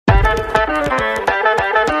Rich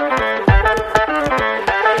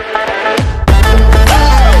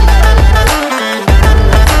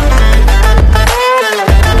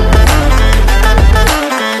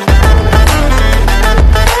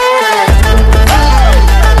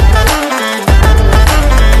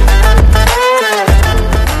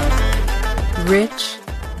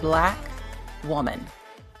Black woman.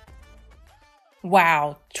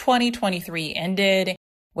 Wow, 2023 ended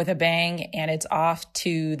with a bang, and it's off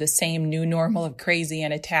to the same new normal of crazy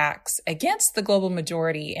and attacks against the global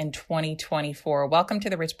majority in 2024. Welcome to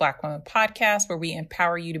the Rich Black Woman podcast, where we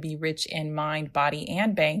empower you to be rich in mind, body,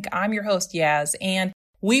 and bank. I'm your host, Yaz, and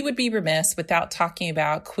we would be remiss without talking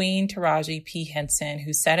about Queen Taraji P. Henson,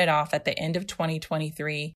 who set it off at the end of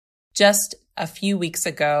 2023, just a few weeks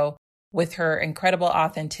ago, with her incredible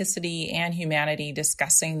authenticity and humanity,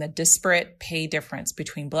 discussing the disparate pay difference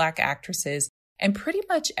between Black actresses and pretty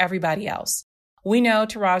much everybody else. We know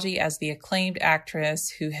Taraji as the acclaimed actress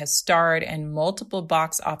who has starred in multiple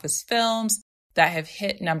box office films that have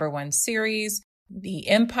hit #1 series, the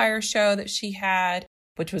Empire show that she had,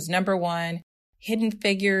 which was #1, Hidden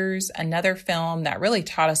Figures, another film that really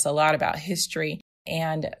taught us a lot about history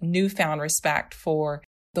and newfound respect for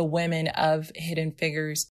the women of Hidden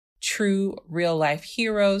Figures, true real-life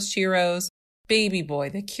heroes, Sheroes, Baby Boy,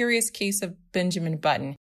 The Curious Case of Benjamin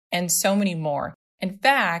Button, and so many more. In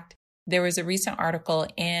fact, there was a recent article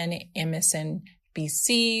in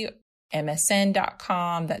MSNBC,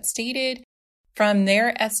 MSN.com, that stated from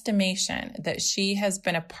their estimation that she has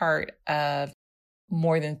been a part of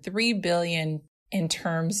more than $3 billion in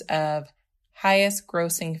terms of highest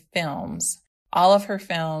grossing films. All of her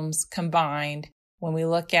films combined, when we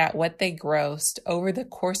look at what they grossed over the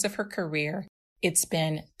course of her career, it's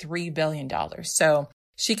been $3 billion. So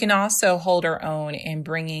she can also hold her own in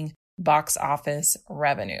bringing box office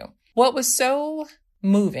revenue. What was so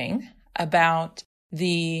moving about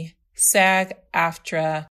the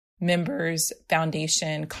SAG-AFTRA Members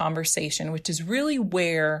Foundation conversation, which is really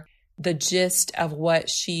where the gist of what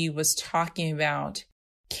she was talking about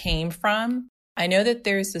came from. I know that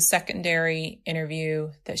there's a secondary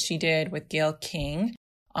interview that she did with Gayle King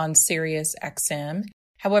on Sirius XM.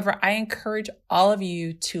 However, I encourage all of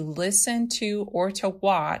you to listen to or to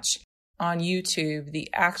watch on YouTube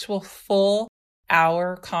the actual full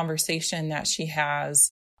hour conversation that she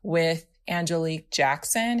has with Angelique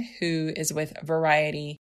Jackson, who is with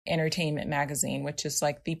Variety Entertainment Magazine, which is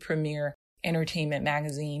like the premier entertainment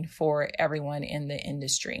magazine for everyone in the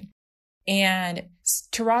industry. And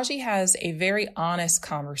Taraji has a very honest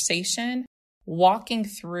conversation walking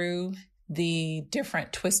through the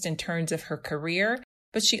different twists and turns of her career,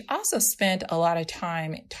 but she also spent a lot of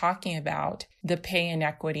time talking about the pay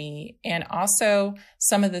inequity and also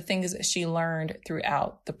some of the things that she learned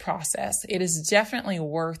throughout the process. It is definitely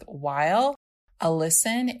worthwhile a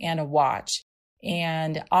listen and a watch.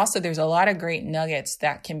 And also there's a lot of great nuggets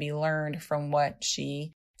that can be learned from what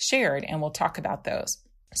she shared, and we'll talk about those.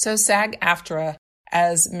 So SAG-AFTRA,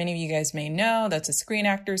 as many of you guys may know, that's a Screen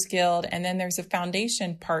Actors Guild. And then there's a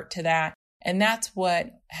foundation part to that. And that's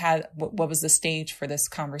what was the stage for this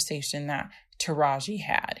conversation that Taraji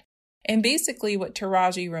had. And basically what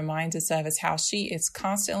Taraji reminds us of is how she is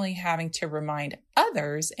constantly having to remind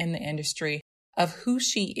others in the industry of who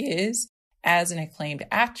she is as an acclaimed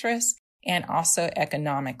actress and also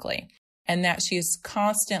economically, and that she is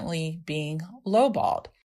constantly being lowballed.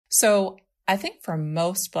 So I think for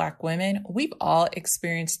most Black women, we've all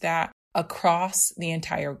experienced that across the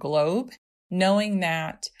entire globe, knowing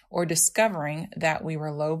that or discovering that we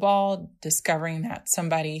were lowballed, discovering that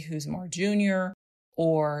somebody who's more junior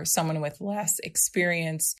or someone with less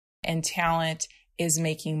experience and talent is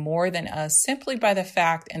making more than us simply by the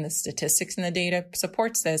fact, and the statistics and the data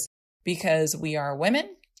supports this, because we are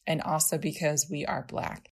women and also because we are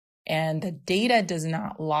Black. And the data does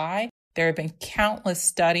not lie. There have been countless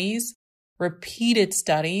studies, repeated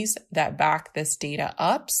studies that back this data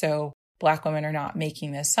up. So Black women are not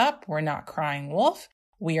making this up. We're not crying wolf.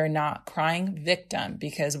 We are not crying victim,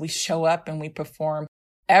 because we show up and we perform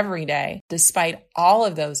every day despite all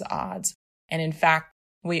of those odds. And in fact,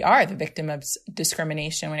 we are the victim of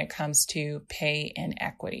discrimination when it comes to pay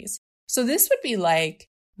inequities. So this would be like,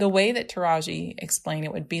 the way that Taraji explained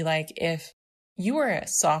it would be like if you were a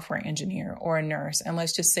software engineer or a nurse, and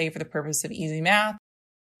let's just say for the purpose of easy math,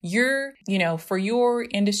 for your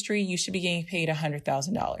industry, you should be getting paid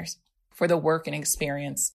 $100,000 for the work and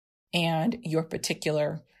experience and your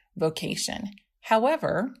particular vocation.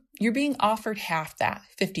 However, you're being offered half that,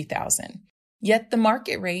 $50,000. Yet the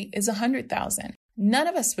market rate is $100,000. None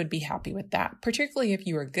of us would be happy with that, particularly if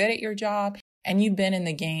you were good at your job and you've been in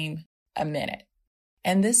the game a minute.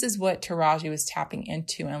 And this is what Taraji was tapping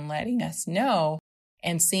into and letting us know,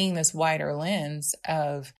 and seeing this wider lens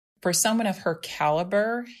of, for someone of her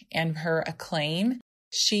caliber and her acclaim,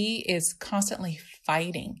 she is constantly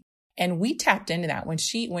fighting. And we tapped into that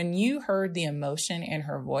when you heard the emotion in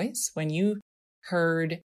her voice, when you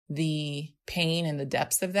heard the pain and the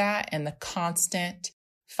depths of that and the constant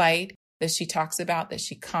fight that she talks about, that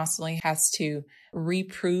she constantly has to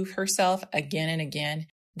reprove herself again and again.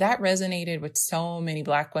 That resonated with so many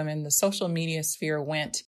Black women. The social media sphere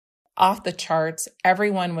went off the charts.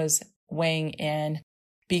 Everyone was weighing in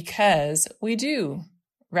because we do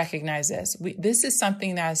recognize this. This is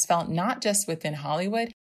something that is felt not just within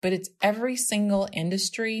Hollywood, but it's every single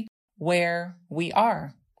industry where we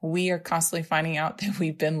are. We are constantly finding out that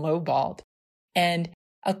we've been lowballed. And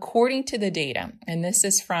according to the data, and this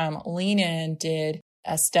is from Lean In, did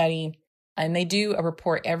a study, and they do a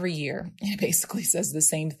report every year. It basically says the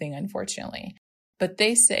same thing, unfortunately. But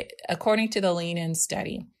they say, according to the Lean In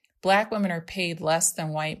study, Black women are paid less than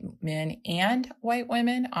white men and white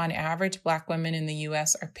women. On average, Black women in the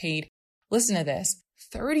U.S. are paid, listen to this,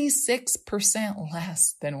 36%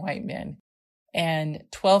 less than white men and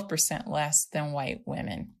 12% less than white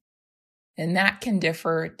women. And that can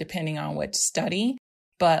differ depending on which study,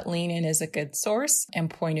 but Lean In is a good source and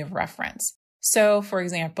point of reference. So, for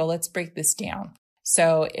example, let's break this down.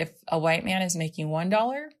 So if a white man is making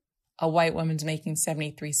 $1, a white woman's making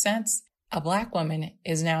 73 cents, a Black woman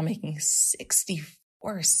is now making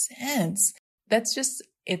 64 cents. That's just,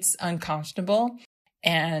 it's unconscionable.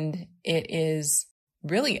 And it is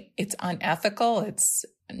really, it's unethical. It's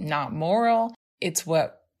not moral. It's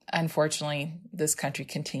what, unfortunately, this country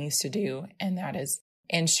continues to do. And that is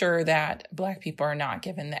ensure that Black people are not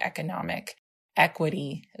given the economic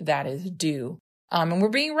equity that is due. And we're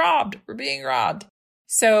being robbed. We're being robbed.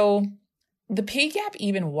 So the pay gap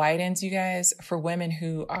even widens, you guys, for women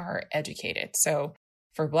who are educated. So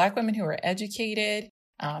for Black women who are educated,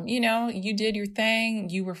 you did your thing.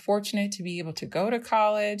 You were fortunate to be able to go to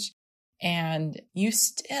college, and you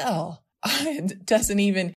still, it doesn't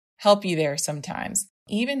even help you there sometimes.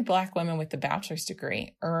 Even Black women with a bachelor's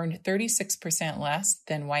degree earn 36% less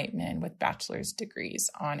than white men with bachelor's degrees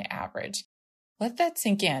on average. Let that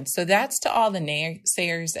sink in. So that's to all the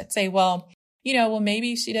naysayers that say, well,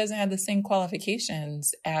 maybe she doesn't have the same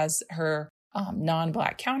qualifications as her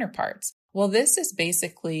non-Black counterparts. Well, this is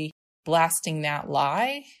basically blasting that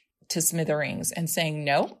lie to smithereens and saying,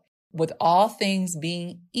 no, with all things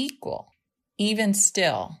being equal, even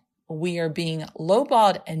still, we are being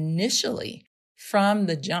lowballed initially from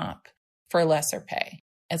the jump for lesser pay.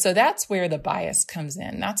 And so that's where the bias comes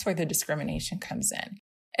in. That's where the discrimination comes in.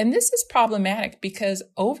 And this is problematic because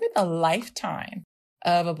over the lifetime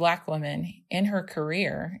of a Black woman in her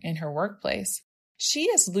career, in her workplace, she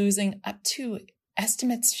is losing up to,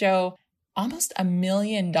 estimates show, almost $1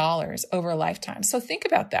 million over a lifetime. So think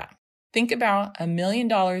about that. Think about $1 million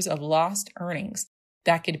of lost earnings.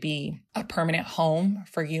 That could be a permanent home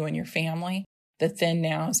for you and your family that then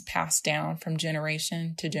now is passed down from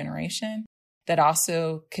generation to generation. That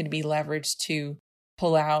also could be leveraged to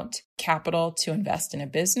pull out capital to invest in a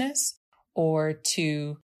business or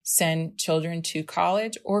to send children to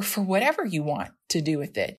college or for whatever you want to do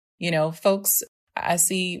with it. I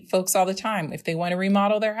see folks all the time, if they want to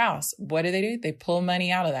remodel their house, what do? They pull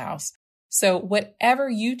money out of the house. So whatever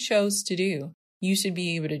you chose to do, you should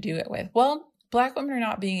be able to do it with. Well, Black women are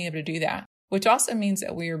not being able to do that, which also means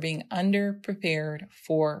that we are being underprepared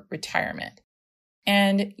for retirement.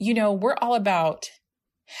 And, we're all about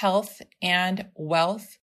health and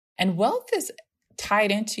wealth is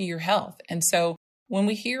tied into your health. And so when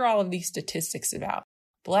we hear all of these statistics about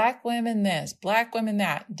Black women this, Black women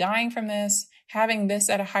that, dying from this, having this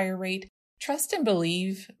at a higher rate, trust and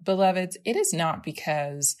believe, beloveds, it is not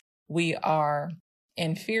because we are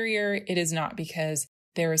inferior. It is not because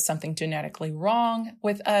there is something genetically wrong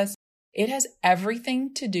with us. It has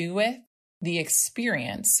everything to do with the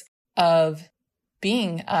experience of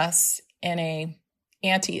being us in a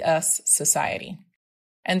anti-us society.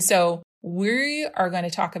 And so we are going to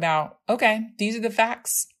talk about, okay, these are the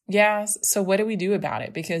facts. Yes. So what do we do about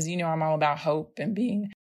it? Because, I'm all about hope and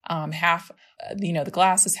being the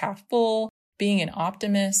glass is half full, being an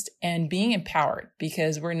optimist and being empowered,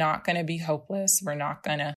 because we're not going to be hopeless. We're not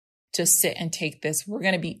going to just sit and take this. We're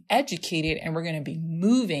going to be educated and we're going to be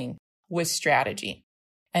moving with strategy.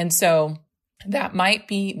 And so these might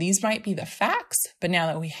be the facts, but now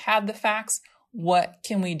that we have the facts, what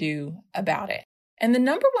can we do about it? And the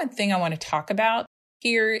number one thing I want to talk about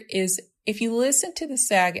here is if you listen to the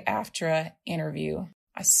SAG-AFTRA interview,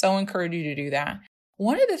 I so encourage you to do that.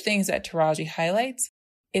 One of the things that Taraji highlights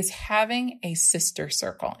is having a sister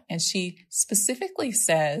circle. And she specifically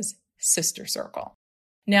says sister circle.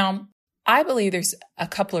 Now, I believe there's a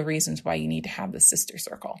couple of reasons why you need to have the sister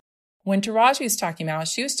circle. When Taraji was talking about it,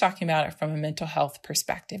 she was talking about it from a mental health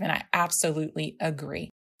perspective, and I absolutely agree.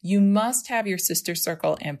 You must have your sister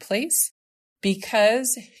circle in place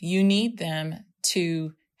because you need them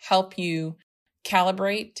to help you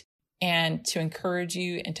calibrate and to encourage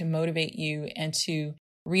you and to motivate you and to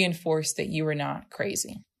reinforce that you are not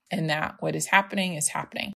crazy and that what is happening is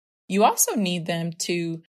happening. You also need them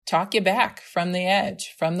to talk you back from the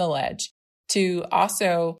edge, from the ledge, to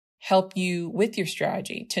also help you with your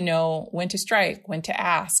strategy, to know when to strike, when to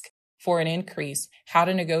ask for an increase, how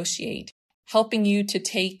to negotiate, helping you to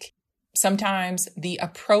take sometimes the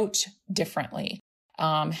approach differently,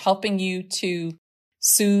 helping you to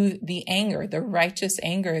soothe the anger, the righteous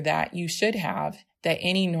anger that you should have, that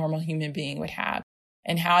any normal human being would have,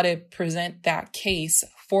 and how to present that case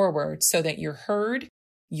forward so that you're heard,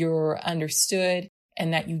 you're understood,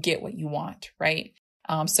 and that you get what you want, right?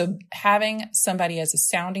 So having somebody as a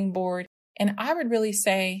sounding board, and I would really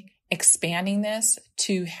say expanding this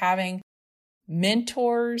to having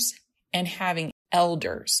mentors and having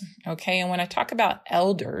elders, okay? And when I talk about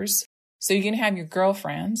elders, so you can have your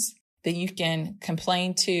girlfriends that you can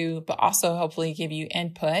complain to, but also hopefully give you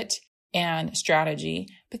input and strategy.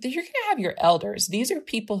 But then you're going to have your elders. These are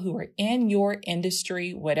people who are in your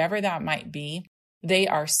industry, whatever that might be. They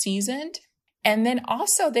are seasoned. And then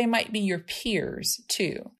also they might be your peers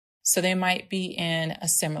too. So they might be in a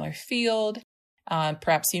similar field.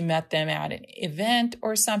 Perhaps you met them at an event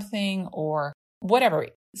or something or whatever,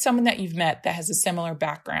 someone that you've met that has a similar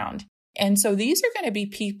background. And so these are going to be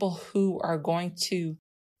people who are going to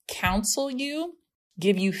counsel you,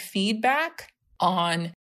 give you feedback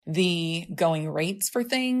on the going rates for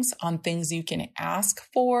things, on things you can ask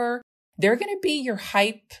for. They're going to be your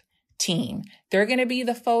hype team. They're going to be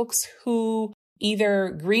the folks who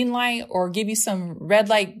either green light or give you some red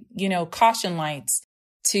light, caution lights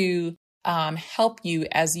to help you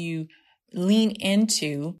as you lean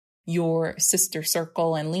into your sister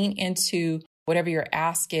circle and lean into whatever your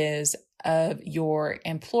ask is of your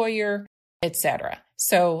employer, etc.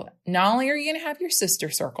 So not only are you going to have your sister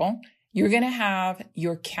circle, you're going to have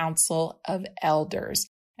your council of elders.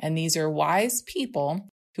 And these are wise people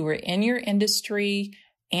who are in your industry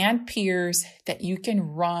and peers that you can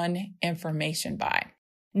run information by.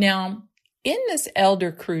 Now, in this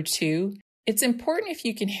elder crew too, it's important if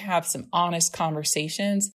you can have some honest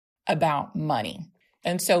conversations about money.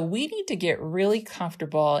 And so we need to get really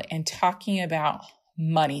comfortable in talking about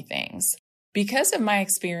money things. Because of my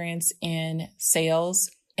experience in sales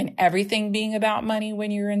and everything being about money when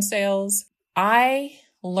you're in sales, I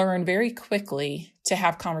learned very quickly to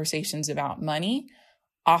have conversations about money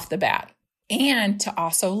off the bat and to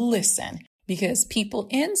also listen because people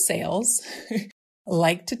in sales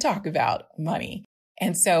like to talk about money.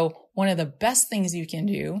 And so one of the best things you can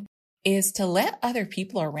do is to let other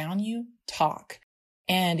people around you talk.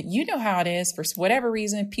 And you know how it is. For whatever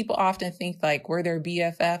reason, people often think like we're their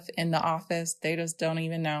BFF in the office. They just don't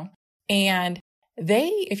even know. And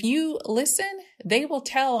if you listen, they will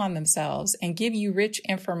tell on themselves and give you rich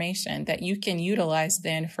information that you can utilize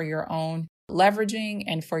then for your own leveraging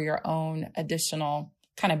and for your own additional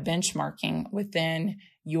kind of benchmarking within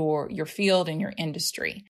your field and your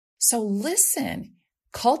industry. So listen,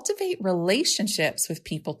 cultivate relationships with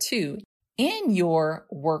people too in your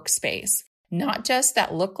workspace. Not just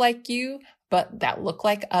that look like you, but that look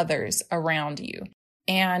like others around you,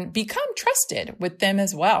 and become trusted with them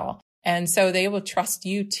as well. And so they will trust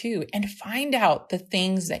you too, and find out the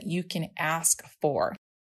things that you can ask for.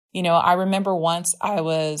 I remember once I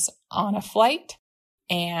was on a flight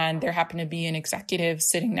and there happened to be an executive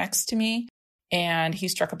sitting next to me, and he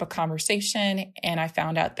struck up a conversation, and I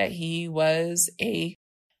found out that he was a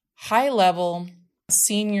high-level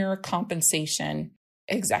senior compensation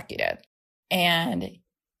executive. And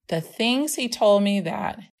the things he told me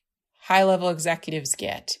that high-level executives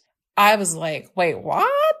get, I was like, wait,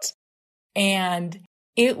 what? And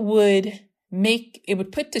it would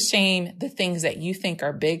put to shame the things that you think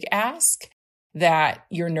are big ask that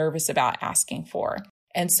you're nervous about asking for.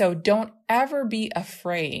 And so don't ever be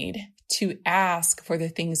afraid to ask for the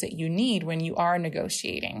things that you need when you are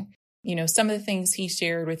negotiating. Some of the things he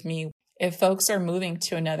shared with me, if folks are moving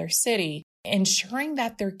to another city, ensuring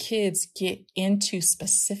that their kids get into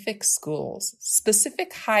specific schools,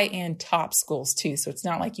 specific high-end top schools too. So it's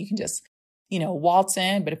not like you can just, waltz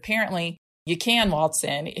in, but apparently you can waltz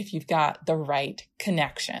in if you've got the right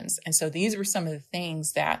connections. And so these were some of the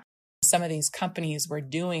things that some of these companies were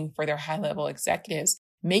doing for their high-level executives.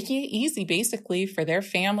 making it easy basically for their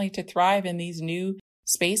family to thrive in these new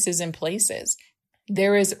spaces and places.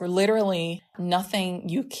 There is literally nothing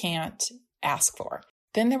you can't ask for.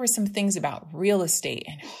 Then there were some things about real estate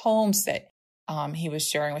and homes that he was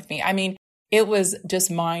sharing with me. I mean, it was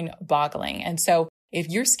just mind-boggling. And so if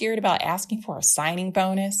you're scared about asking for a signing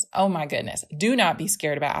bonus, oh my goodness, do not be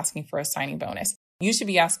scared about asking for a signing bonus. You should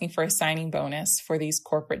be asking for a signing bonus for these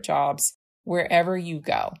corporate jobs wherever you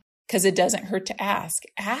go, because it doesn't hurt to ask.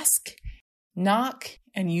 Ask, knock,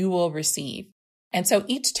 and you will receive. And so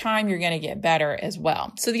each time you're going to get better as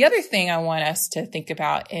well. So the other thing I want us to think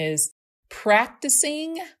about is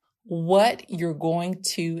practicing what you're going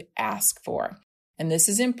to ask for. And this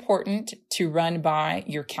is important to run by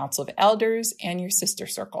your council of elders and your sister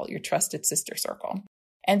circle, your trusted sister circle.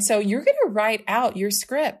 And so you're going to write out your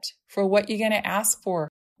script for what you're going to ask for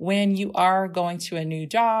when you are going to a new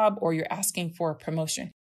job or you're asking for a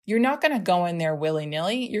promotion. You're not going to go in there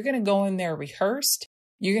willy-nilly. You're going to go in there rehearsed.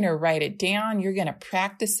 You're going to write it down. You're going to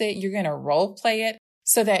practice it. You're going to role play it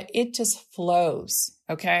so that it just flows.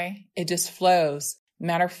 Okay? It just flows.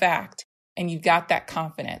 Matter of fact. And you've got that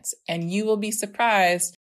confidence, and you will be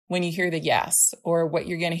surprised when you hear the yes, or what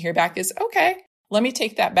you're going to hear back is, okay, let me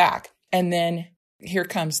take that back. And then here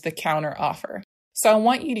comes the counter offer. So I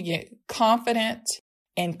want you to get confident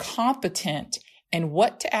and competent in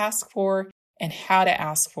what to ask for and how to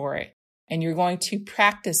ask for it. And you're going to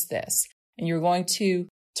practice this, and you're going to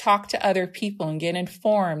talk to other people and get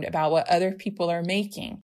informed about what other people are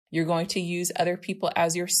making. You're going to use other people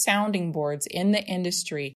as your sounding boards in the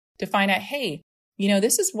industry to find out, hey,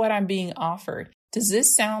 this is what I'm being offered. Does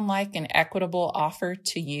this sound like an equitable offer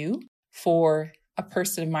to you for a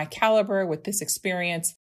person of my caliber with this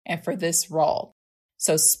experience and for this role?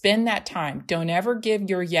 So spend that time. Don't ever give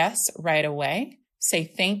your yes right away. Say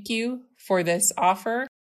thank you for this offer.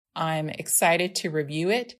 I'm excited to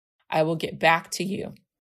review it. I will get back to you.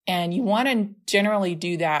 And you want to generally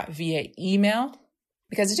do that via email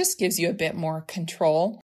because it just gives you a bit more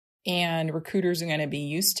control. And recruiters are going to be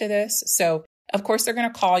used to this. So, of course, they're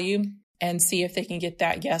going to call you and see if they can get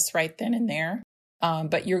that yes right then and there.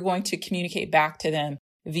 But you're going to communicate back to them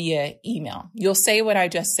via email. You'll say what I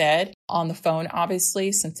just said on the phone,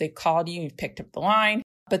 obviously, since they called you, you picked up the line.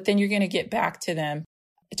 But then you're going to get back to them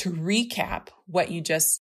to recap what you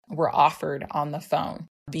just were offered on the phone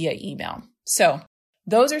via email. So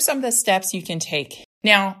those are some of the steps you can take.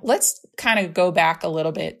 Now, let's kind of go back a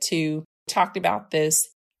little bit to talk about this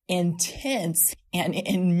intense and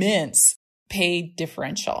immense pay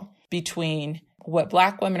differential between what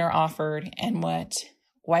Black women are offered and what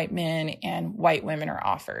white men and white women are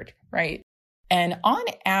offered, right? And on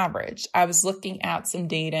average, I was looking at some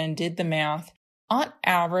data and did the math. On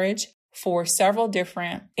average, for several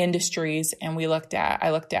different industries, and I looked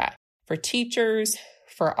at for teachers,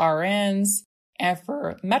 for RNs, and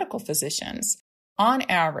for medical physicians. On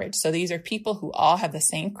average, so these are people who all have the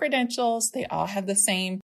same credentials, they all have the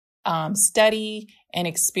same study and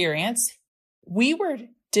experience, we were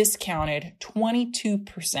discounted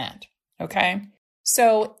 22%. Okay.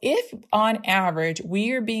 So if on average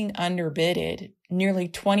we are being underbidded nearly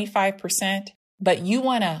 25%, but you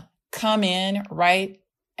want to come in right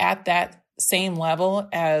at that same level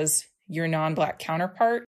as your non-Black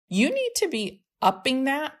counterpart, you need to be upping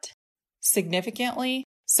that significantly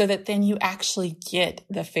so that then you actually get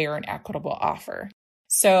the fair and equitable offer.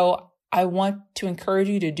 So I want to encourage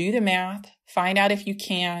you to do the math, find out if you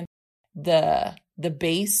can, the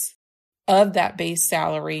base of that base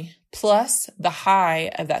salary plus the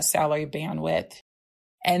high of that salary bandwidth,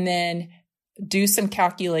 and then do some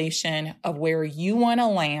calculation of where you want to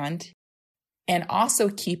land, and also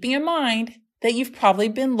keeping in mind that you've probably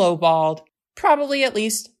been lowballed, probably at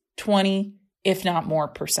least 20, if not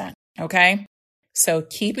more %. Okay. So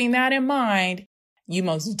keeping that in mind, you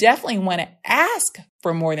most definitely want to ask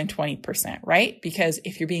for more than 20%, right? Because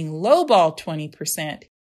if you're being lowballed 20%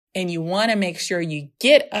 and you want to make sure you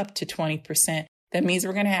get up to 20%, that means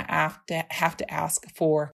we're going to have to ask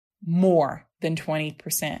for more than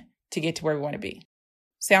 20% to get to where we want to be.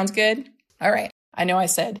 Sounds good? All right. I know I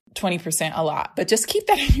said 20% a lot, but just keep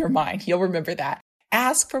that in your mind. You'll remember that.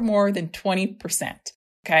 Ask for more than 20%,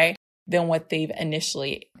 okay, than what they've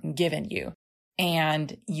initially given you.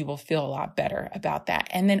 And you will feel a lot better about that.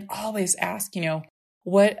 And then always ask,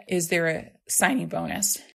 what is there a signing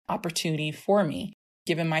bonus opportunity for me,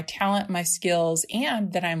 given my talent, my skills,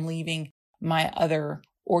 and that I'm leaving my other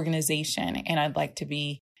organization and I'd like to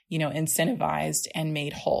be, incentivized and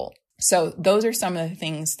made whole. So those are some of the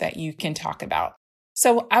things that you can talk about.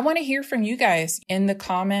 So I want to hear from you guys in the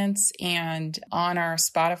comments and on our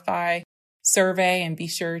Spotify survey, and be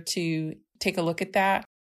sure to take a look at that.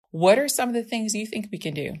 What are some of the things you think we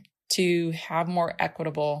can do to have more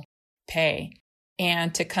equitable pay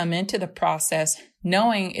and to come into the process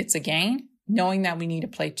knowing it's a game, knowing that we need to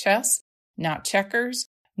play chess, not checkers,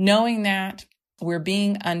 knowing that we're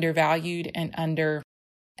being undervalued and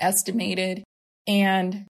underestimated,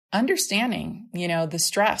 and understanding, the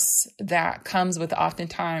stress that comes with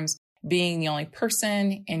oftentimes being the only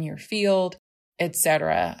person in your field, et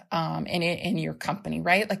cetera, in your company,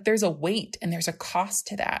 right? Like there's a weight and there's a cost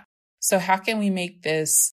to that. So how can we make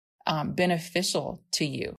this beneficial to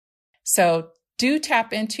you? So do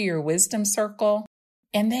tap into your wisdom circle.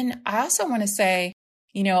 And then I also want to say,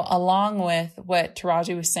 along with what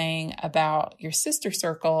Taraji was saying about your sister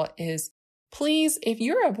circle is, please, if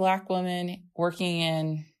you're a Black woman working,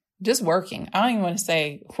 I don't even want to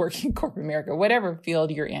say working in corporate America, whatever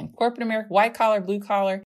field you're in, corporate America, white collar, blue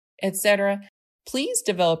collar, et cetera, please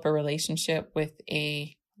develop a relationship with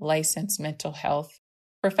a licensed mental health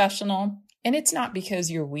professional. And it's not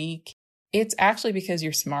because you're weak. It's actually because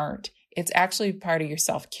you're smart. It's actually part of your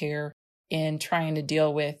self-care in trying to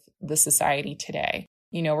deal with the society today.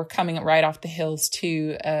 We're coming right off the hills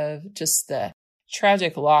too of just the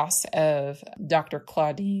tragic loss of Dr.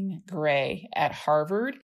 Claudine Gray at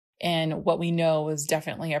Harvard. And what we know was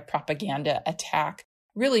definitely a propaganda attack,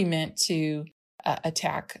 really meant to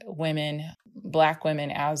attack women, Black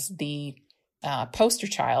women, as the poster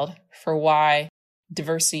child for why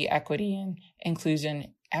diversity, equity, and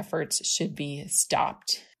inclusion efforts should be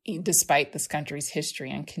stopped, despite this country's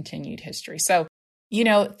history and continued history. So,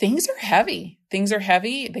 things are heavy. Things are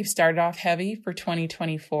heavy. They've started off heavy for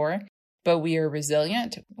 2024, but we are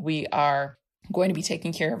resilient. We are going to be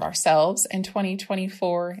taking care of ourselves in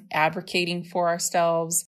 2024, advocating for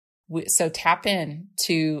ourselves. So tap in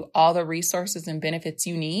to all the resources and benefits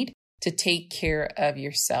you need to take care of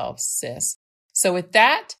yourself, sis. So with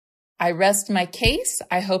that, I rest my case.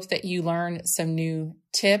 I hope that you learn some new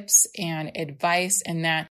tips and advice and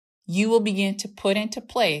that you will begin to put into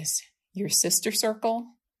place your sister circle,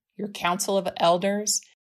 your council of elders.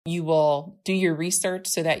 You will do your research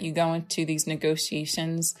so that you go into these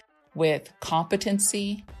negotiations with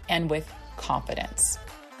competency and with confidence.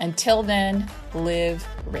 Until then, live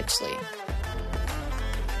richly.